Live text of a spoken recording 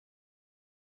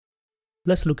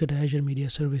Let's look at Azure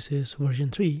Media Services version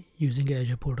 3 using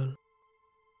Azure Portal.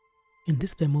 In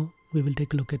this demo, we will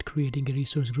take a look at creating a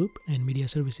resource group and media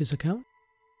services account,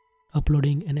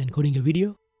 uploading and encoding a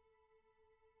video,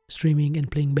 streaming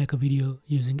and playing back a video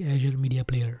using Azure Media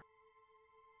Player.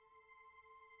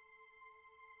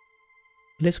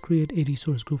 Let's create a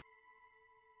resource group.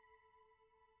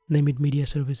 Name it Media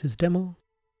Services Demo.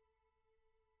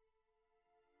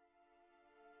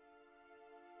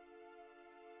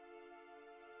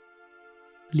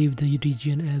 Leave the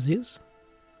region as is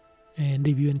and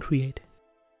review and create.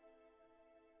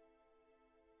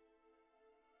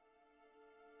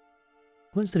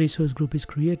 Once the resource group is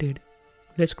created,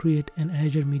 let's create an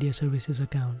Azure Media Services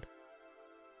account.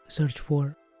 Search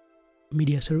for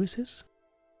Media Services.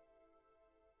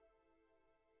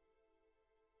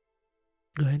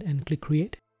 Go ahead and click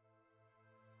Create.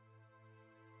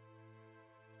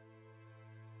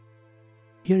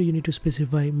 Here you need to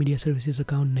specify Media Services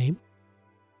account name.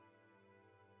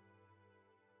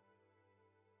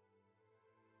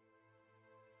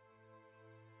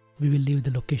 We will leave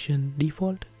the location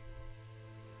default.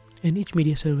 And each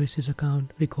media services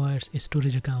account requires a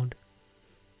storage account.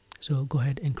 So go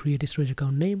ahead and create a storage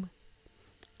account name.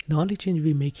 The only change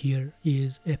we make here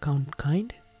is account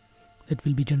kind. That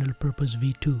will be general purpose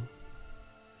v2.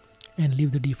 And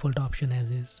leave the default option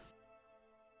as is.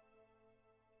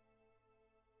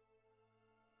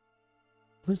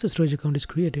 Once the storage account is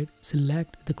created,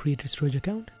 select the created storage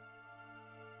account.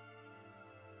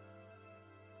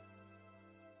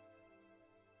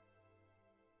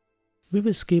 We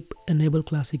will skip Enable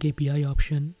Classic API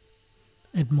option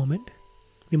at the moment.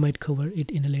 We might cover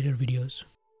it in later videos.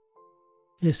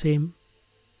 The same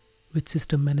with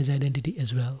System Manage Identity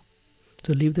as well.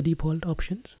 So leave the default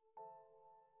options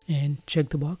and check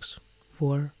the box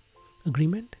for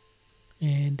agreement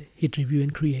and hit Review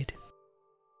and Create.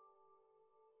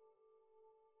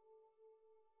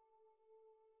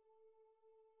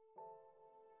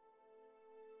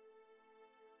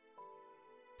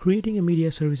 Creating a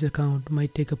media service account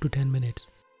might take up to 10 minutes.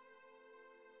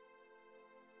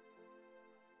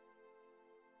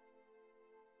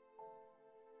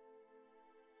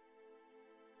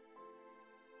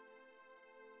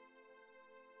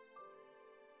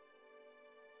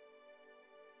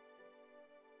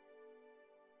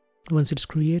 Once it's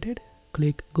created,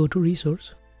 click Go to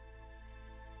Resource.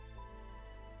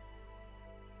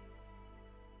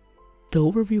 The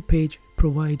overview page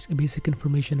provides a basic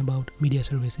information about media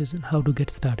services and how to get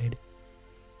started.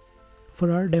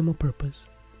 For our demo purpose,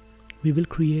 we will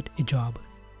create a job.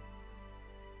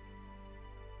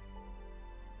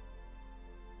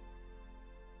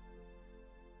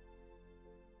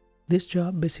 This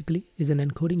job basically is an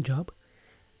encoding job.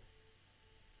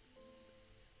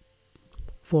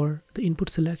 For the input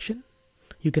selection,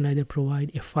 you can either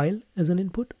provide a file as an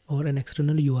input or an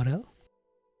external URL.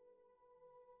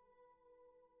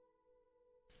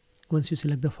 Once you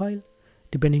select the file,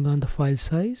 depending on the file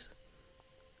size,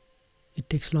 it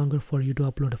takes longer for you to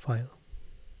upload a file.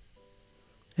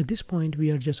 At this point,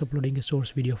 we are just uploading a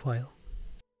source video file.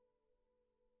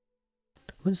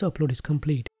 Once the upload is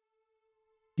complete,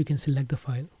 you can select the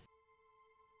file.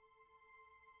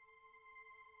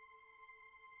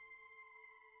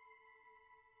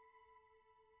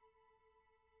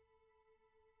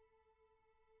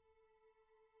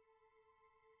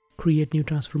 Create new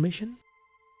transformation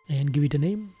and give it a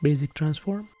name, basic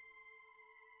transform,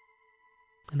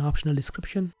 an optional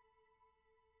description,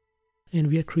 and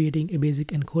we are creating a basic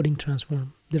encoding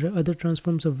transform. There are other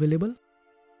transforms available,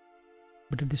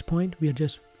 but at this point we are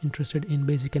just interested in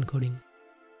basic encoding.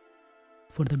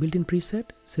 For the built-in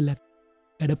preset, select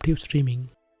adaptive streaming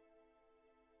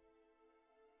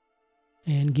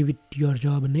and give it your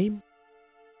job a name,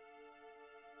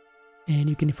 and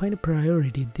you can define a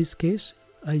priority. In this case,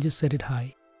 I'll just set it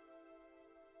high.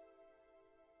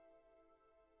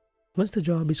 Once the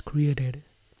job is created,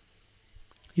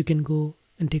 you can go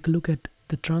and take a look at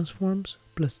the transforms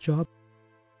plus job.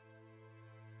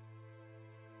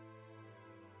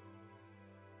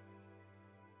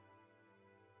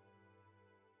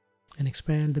 And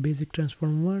expand the basic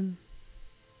transform one.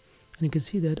 And you can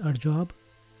see that our job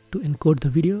to encode the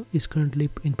video is currently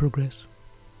in progress.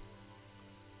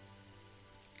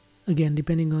 Again,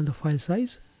 depending on the file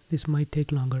size, this might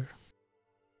take longer.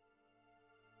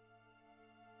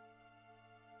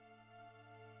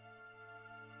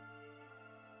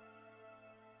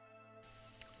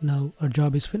 Now our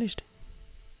job is finished.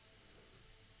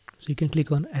 So you can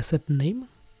click on Asset Name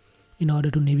in order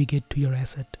to navigate to your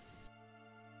asset.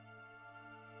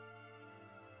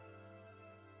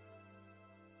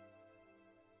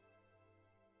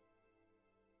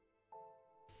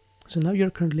 So now you're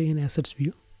currently in Assets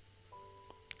view.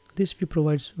 This view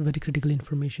provides very critical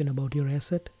information about your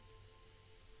asset.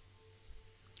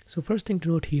 So first thing to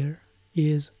note here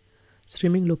is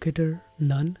streaming locator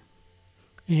none,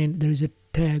 and there is a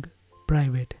tag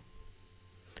private,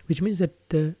 which means that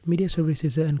the media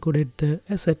services have encoded the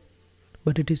asset,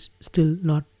 but it is still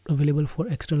not available for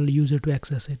external user to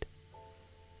access it.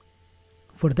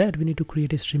 For that, we need to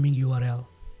create a streaming URL.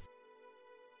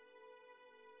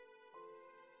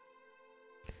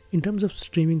 In terms of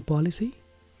streaming policy,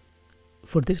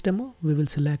 for this demo, we will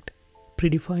select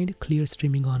predefined clear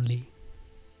streaming only.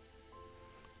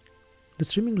 The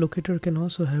streaming locator can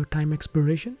also have time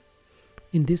expiration.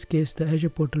 In this case, the Azure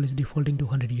Portal is defaulting to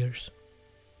 100 years.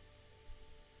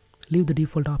 Leave the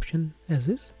default option as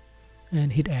is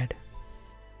and hit add.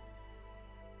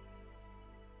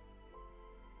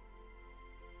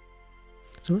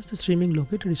 So once the streaming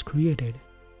locator is created,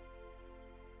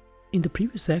 in the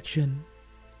previous section,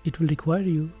 it will require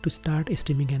you to start a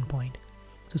streaming endpoint.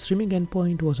 So streaming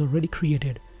endpoint was already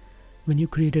created when you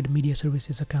created Media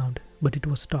Services account, but it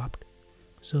was stopped.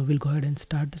 So we'll go ahead and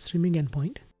start the streaming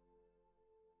endpoint.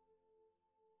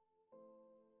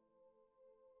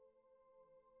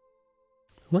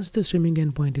 Once the streaming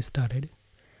endpoint is started,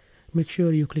 make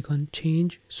sure you click on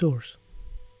Change Source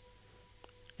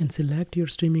and select your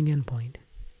streaming endpoint.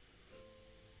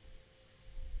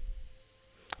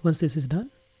 Once this is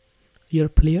done, your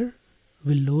player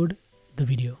will load the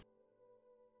video.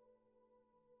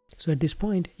 So at this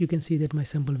point, you can see that my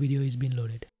sample video is being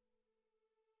loaded.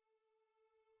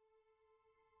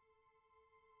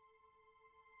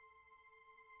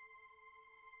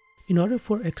 In order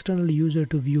for external user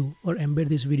to view or embed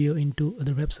this video into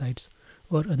other websites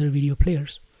or other video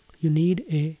players, you need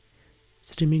a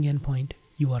streaming endpoint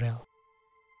URL.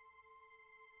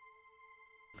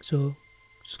 So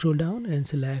scroll down and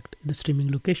select the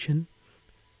streaming location,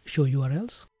 show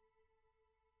URLs.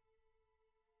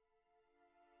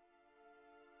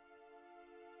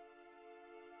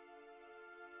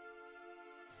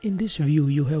 In this view,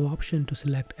 you have option to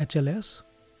select HLS,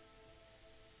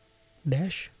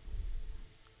 dash,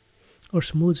 or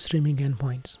smooth streaming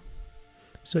endpoints.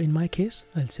 So in my case,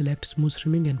 I'll select smooth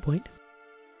streaming endpoint.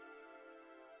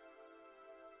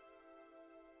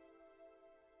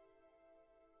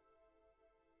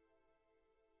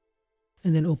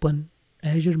 And then open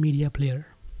Azure Media Player.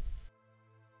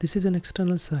 This is an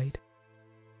external site.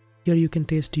 Here you can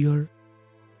test your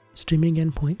streaming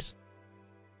endpoints.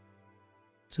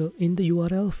 So in the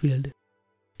URL field,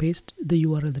 paste the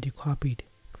URL that you copied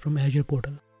from Azure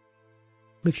Portal.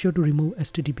 Make sure to remove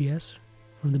HTTPS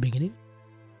from the beginning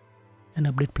and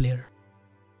update player.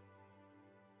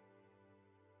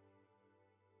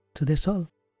 So that's all.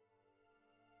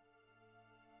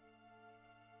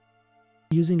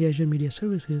 Using Azure Media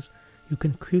Services, you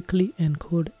can quickly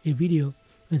encode a video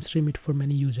and stream it for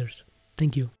many users.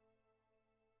 Thank you.